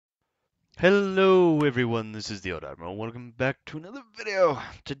Hello everyone, this is TheOddAdmaril. Welcome back to another video.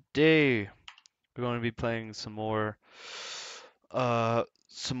 Today we're going to be playing some more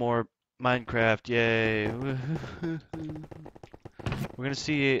Minecraft. Yay. We're going to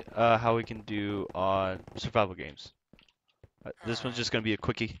see how we can do on survival games. This one's just going to be a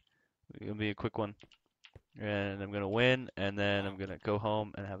quickie. It's going to be a quick one. And I'm going to win, and then I'm going to go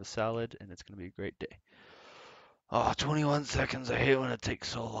home and have a salad, and it's going to be a great day. Oh, 21 seconds. I hate when it takes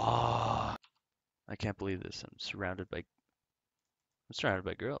so long. I can't believe this. I'm surrounded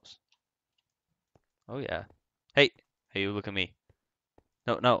by girls. Oh yeah. Hey, you look at me.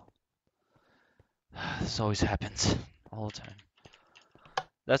 No, no. This always happens all the time.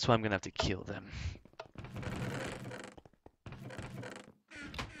 That's why I'm gonna have to kill them.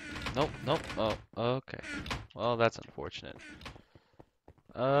 Nope, nope. Oh, okay. Well, that's unfortunate.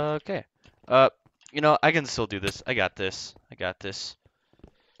 Okay. I can still do this. I got this.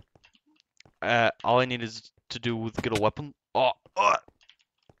 All I need is to do is get a weapon. Oh,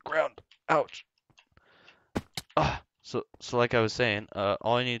 ground. Ouch. So like I was saying,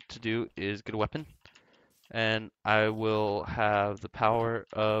 all I need to do is get a weapon, and I will have the power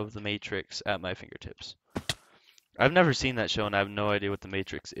of the Matrix at my fingertips. I've never seen that show, and I have no idea what the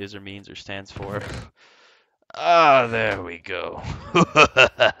Matrix is or means or stands for. Ah, there we go.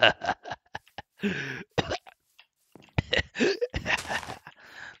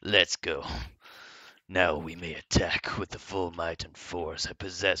 Let's go. Now we may attack with the full might and force I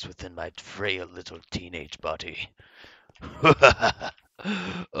possess within my frail little teenage body.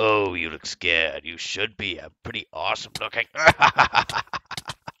 Oh, you look scared. You should be. I'm pretty awesome looking.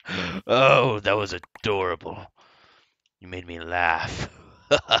 Oh, that was adorable. You made me laugh.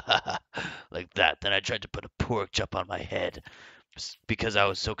 Like that. Then I tried to put a pork chop on my head because I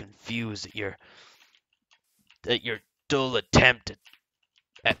was so confused at your dull attempt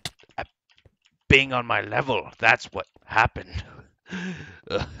at being on my level. That's what happened.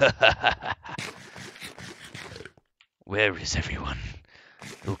 Where is everyone?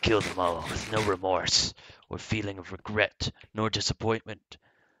 Who killed them all with no remorse or feeling of regret nor disappointment?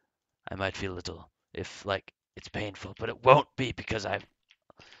 I might feel a little if it's painful, but it won't be because I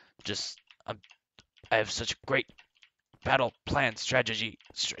have such a great battle plan strategy.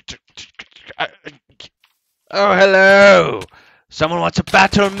 Oh, hello! Someone wants to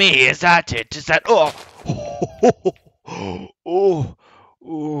battle me, is that it? Is that... Oh! Oh!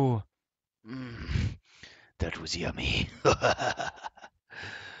 Oh! That was yummy.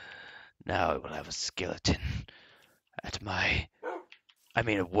 Now I will have a skeleton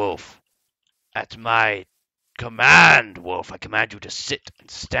a wolf. At my command, wolf. I command you to sit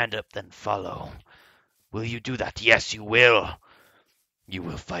and stand up, then follow. Will you do that? Yes, you will. You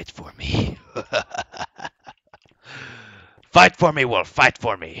will fight for me. Fight for me, wolf. Fight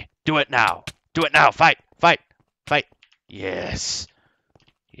for me. Do it now. Do it now. Fight. Fight. Fight. Yes.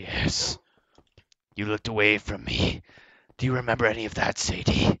 Yes. You looked away from me. Do you remember any of that,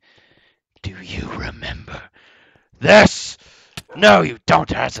 Sadie? Do you remember this? No, you don't.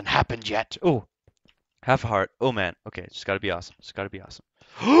 It hasn't happened yet. Oh, half a heart. Oh, man. Okay, just gotta be awesome. Just gotta be awesome.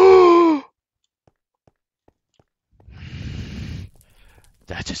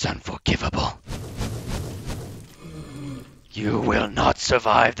 That is unforgivable. You will not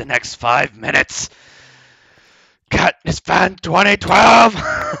survive the next 5 minutes. Katniss Fan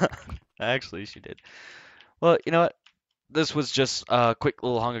 2012! Actually, she did. Well, you know what? This was just a quick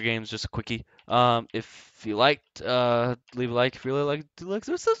little Hunger Games, just a quickie. If you liked, leave a like. If you really liked, do like,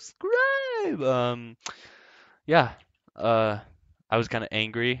 subscribe. Yeah. I was kind of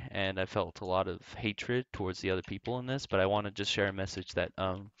angry, and I felt a lot of hatred towards the other people in this, but I want to just share a message that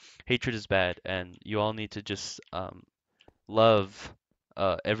hatred is bad, and you all need to just love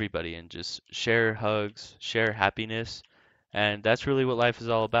everybody and just share hugs, share happiness, and that's really what life is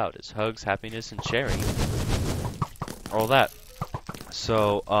all about, is hugs, happiness, and sharing. All that.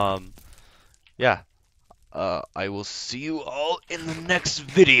 So, yeah. I will see you all in the next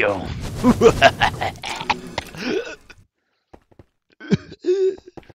video.